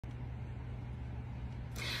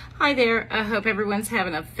Hi there, I hope everyone's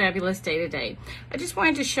having a fabulous day today. I just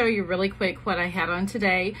wanted to show you really quick what I had on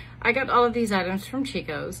today. I got all of these items from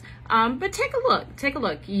Chico's, but take a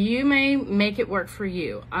look. You may make it work for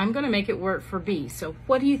you. I'm gonna make it work for B, so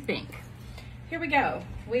what do you think? Here we go.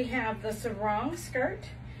 We have the sarong skirt.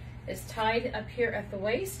 It's tied up here at the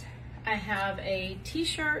waist. I have a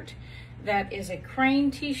t-shirt that is a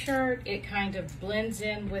crane t-shirt. It kind of blends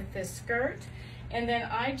in with this skirt. And then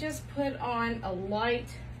I just put on a light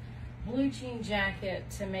blue jean jacket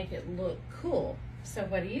to make it look cool. So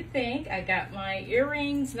what do you think? I got my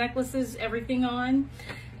earrings, necklaces, everything on,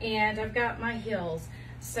 and I've got my heels.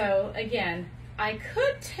 So again, I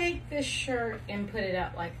could take this shirt and put it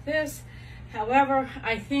out like this. However,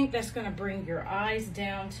 I think that's going to bring your eyes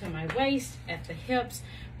down to my waist at the hips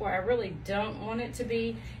where I really don't want it to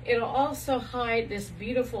be. It'll also hide this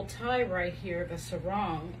beautiful tie right here, the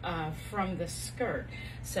sarong, from the skirt.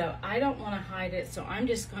 So I don't want to hide it, so I'm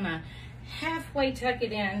just going to halfway tuck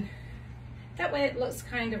it in. That way it looks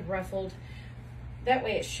kind of ruffled. That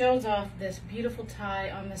way it shows off this beautiful tie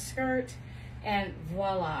on the skirt, and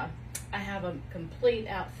voila, I have a complete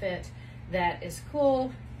outfit that is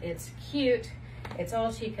cool. It's cute, it's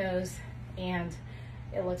all Chico's, and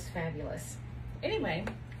it looks fabulous. Anyway,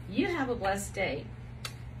 you have a blessed day.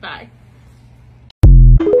 Bye.